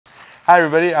Hi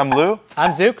everybody, I'm Lou.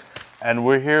 I'm Zook. And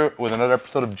we're here with another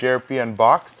episode of JRP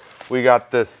Unboxed. We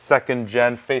got this second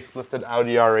gen facelifted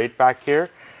Audi R8 back here,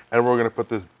 and we're gonna put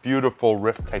this beautiful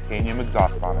RYFT titanium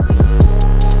exhaust on it.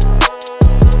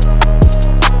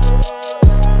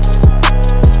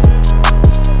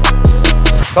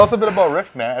 Tell us a bit about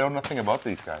RYFT, man. I know nothing about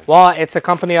these guys. Well, it's a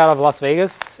company out of Las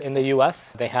Vegas in the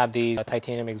US. They have the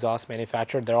titanium exhaust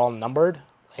manufactured. They're all numbered,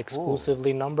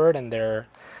 exclusively numbered, and they're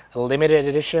limited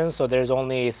edition. So there's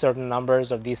only certain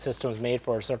numbers of these systems made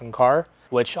for a certain car,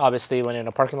 which obviously when in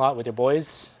a parking lot with your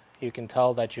boys, you can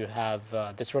tell that you have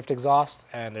this RYFT exhaust,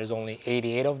 and there's only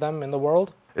 88 of them in the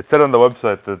world. It said on the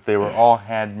website that they were all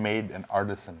handmade and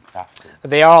artisan crafted.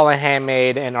 They are all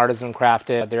handmade and artisan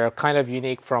crafted. They're kind of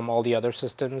unique from all the other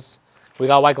systems. We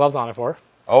got white gloves on it for.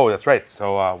 Oh, that's right.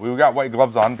 So we got white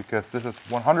gloves on because this is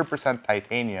 100%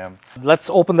 titanium. Let's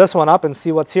open this one up and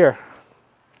see what's here.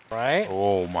 Right?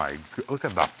 Oh my, look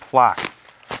at that plaque.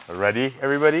 Ready,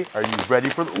 everybody? Are you ready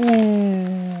for the,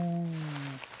 ooh.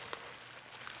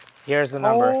 Here's the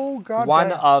number. Oh, God.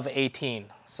 One of 18.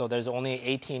 So there's only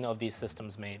 18 of these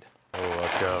systems made. Oh,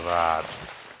 look at that.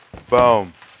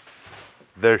 Boom.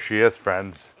 There she is,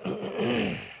 friends.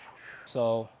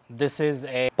 So this is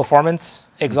a performance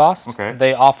exhaust. Okay.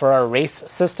 They offer a race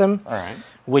system, All right.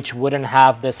 which wouldn't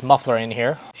have this muffler in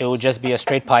here. It would just be a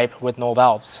straight pipe with no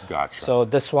valves. Gotcha. So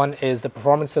this one is the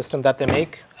performance system that they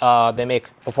make. They make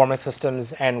performance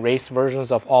systems and race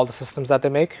versions of all the systems that they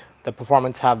make. The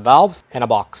performance have valves and a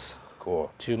box.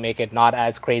 Cool. To make it not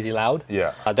as crazy loud.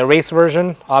 Yeah. The race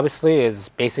version, obviously, is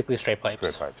basically straight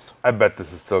pipes. Straight pipes. I bet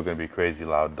this is still going to be crazy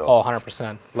loud, though. Oh,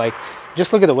 100%. Like,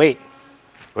 just look at the weight.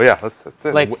 Oh, yeah. That's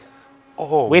it. Like,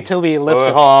 oh. wait till we lift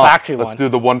the factory one. Let's do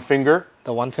the one finger.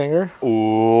 The one finger.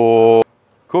 Ooh.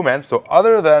 Cool, man. So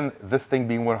other than this thing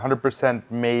being 100%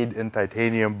 made in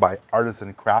titanium by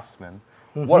artisan craftsmen,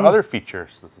 what other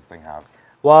features does this thing have?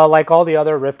 Well, like all the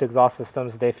other RYFT exhaust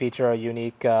systems, they feature a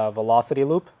unique velocity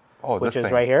loop, which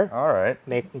is right here. All right.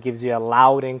 Gives you a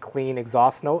loud and clean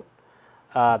exhaust note,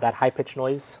 that high-pitched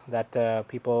noise that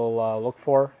people look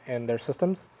for in their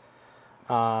systems.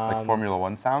 Like Formula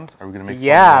One sounds? Are we going to make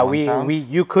Yeah, Formula One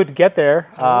you could get there.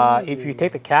 If you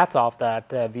take the cats off that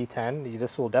V10,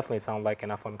 this will definitely sound like an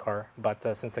F1 car. But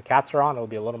since the cats are on, it'll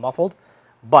be a little muffled,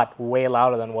 but way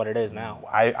louder than what it is now.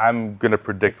 I'm going to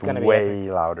predict way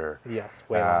louder. Yes,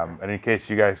 way louder. And in case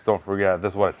you guys don't forget,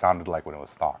 this is what it sounded like when it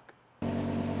was stock.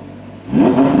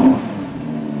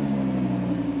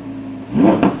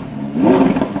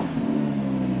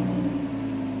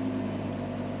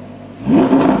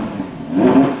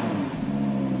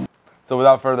 So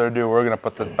without further ado, we're going to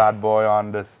put this bad boy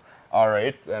on this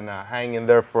R8 and hang in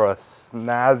there for a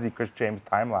snazzy Chris James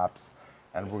time lapse.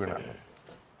 And we're going to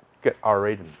get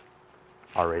R-rated.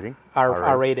 R-rating?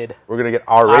 R-rated. We're going to get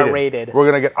R-rated. R-rated. We're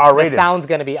going to get R-rated. The sound's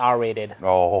going to be R-rated.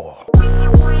 Oh.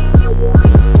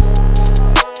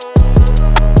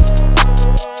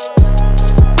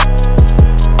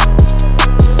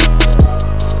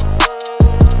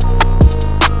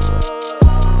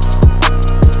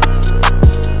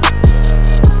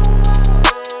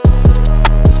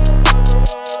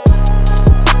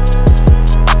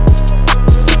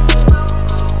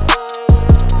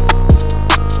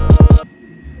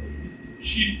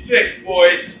 Sheet thick,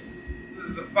 boys. This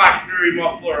is the factory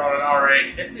muffler on an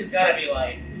R8. This thing's gotta be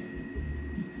like,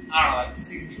 I don't know, like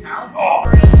 60 pounds? Oh.